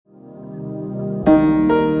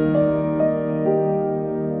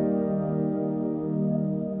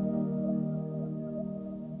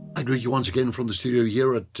greet you once again from the studio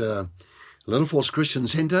here at Little Falls Christian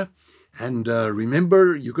Center. And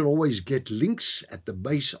remember, you can always get links at the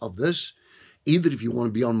base of this. Either if you want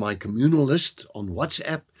to be on my communal list on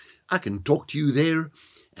WhatsApp, I can talk to you there.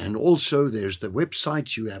 And also there's the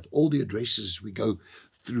website. You have all the addresses as we go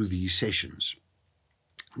through these sessions.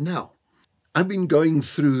 Now, I've been going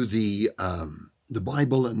through the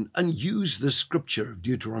Bible and use the scripture of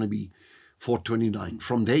Deuteronomy 4:29.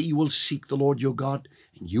 From there you will seek the Lord your God,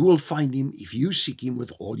 and you will find him if you seek him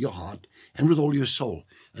with all your heart and with all your soul.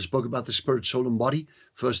 I spoke about the spirit, soul, and body,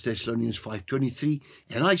 1 Thessalonians 5:23,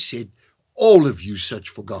 and I said, all of you search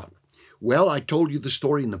for God. Well, I told you the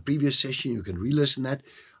story in the previous session, you can re-listen that,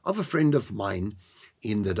 of a friend of mine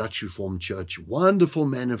in the Dutch Reformed Church, wonderful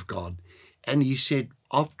man of God, and he said,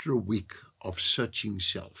 after a week of searching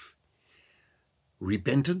self,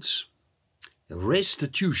 repentance,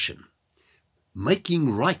 restitution, making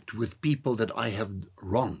right with people that I have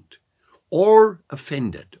wronged, or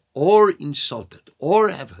offended, or insulted, or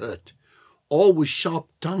have hurt, or with sharp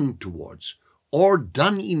tongue towards, or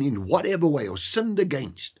done in whatever way, or sinned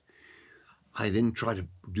against. I then try to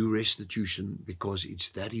do restitution because it's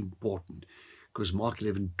that important. Because Mark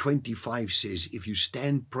 11:25 says, if you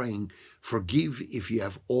stand praying, forgive if you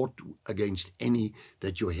have aught against any,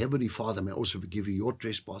 that your heavenly Father may also forgive you your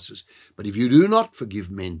trespasses. But if you do not forgive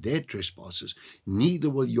men their trespasses, neither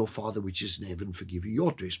will your Father which is in heaven forgive you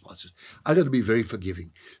your trespasses. I've got to be very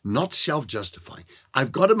forgiving, not self-justifying.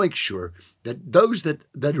 I've got to make sure that those that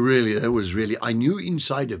really, I knew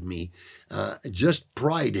inside of me, just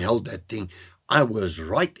pride held that thing. I was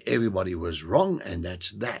right, everybody was wrong, and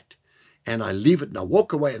that's that. And I leave it and I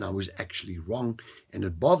walk away and I was actually wrong. And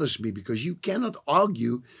it bothers me because you cannot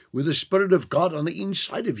argue with the Spirit of God on the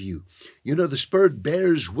inside of you. You know, the Spirit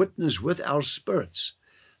bears witness with our spirits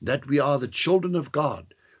that we are the children of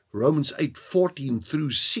God. Romans 8:14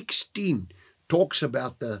 through 16 talks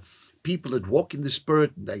about the people that walk in the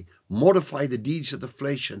Spirit, and they mortify the deeds of the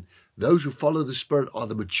flesh, and those who follow the Spirit are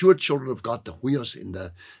the mature children of God, the huios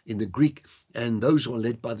in the Greek, and those who are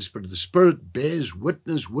led by the Spirit. The Spirit bears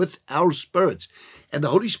witness with our spirits, and the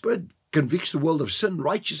Holy Spirit convicts the world of sin,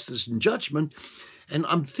 righteousness, and judgment. And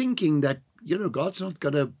I'm thinking that, God's not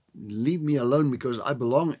going to leave me alone because I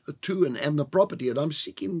belong to and am the property, and I'm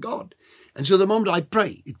seeking God. And so the moment I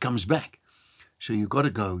pray, it comes back. So you've got to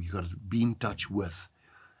go, you've got to be in touch with,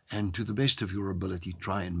 and to the best of your ability,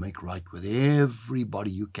 try and make right with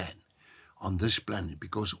everybody you can on this planet,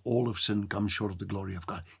 because all of sin comes short of the glory of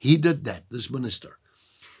God. He did that, this minister.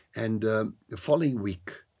 And the following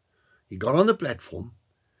week, he got on the platform,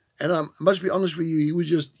 and I must be honest with you,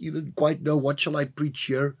 he didn't quite know, what shall I preach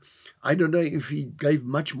here? I don't know if he gave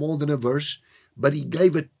much more than a verse, but he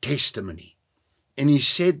gave a testimony. And he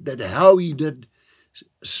said that how he did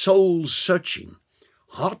soul searching,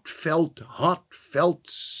 heartfelt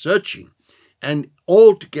searching, and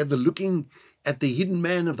altogether looking at the hidden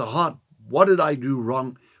man of the heart. What did I do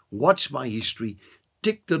wrong? What's my history?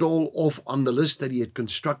 Ticked it all off on the list that he had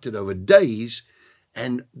constructed over days,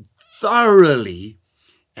 and thoroughly,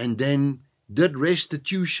 and then did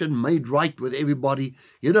restitution, made right with everybody.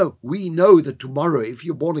 We know that tomorrow, if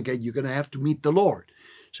you're born again, you're going to have to meet the Lord.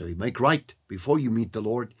 So you make right before you meet the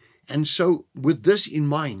Lord. And so with this in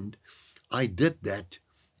mind, I did that,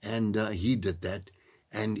 and he did that.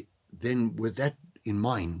 And then with that in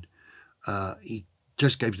mind, he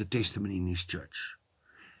just gave the testimony in his church.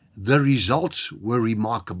 The results were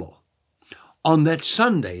remarkable. On that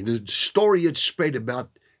Sunday, the story had spread about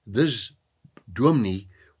this dominee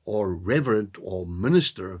or reverend or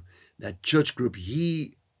minister, that church group,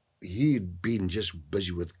 he'd been just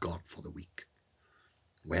busy with God for the week.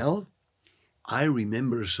 Well, I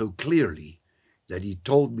remember so clearly that he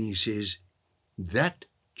told me, he says, that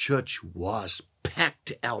church was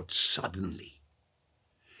packed out suddenly.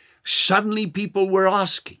 Suddenly people were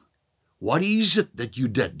asking, what is it that you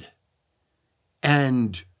did?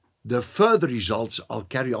 And the further results, I'll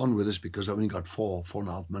carry on with this because I've only got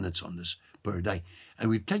 4.5 minutes on this per day.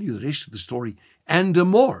 And we'll tell you the rest of the story and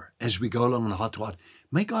more as we go along in heart to heart.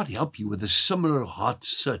 May God help you with a similar heart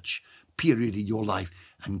search period in your life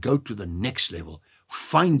and go to the next level.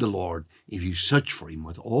 Find the Lord if you search for him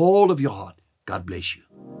with all of your heart. God bless you.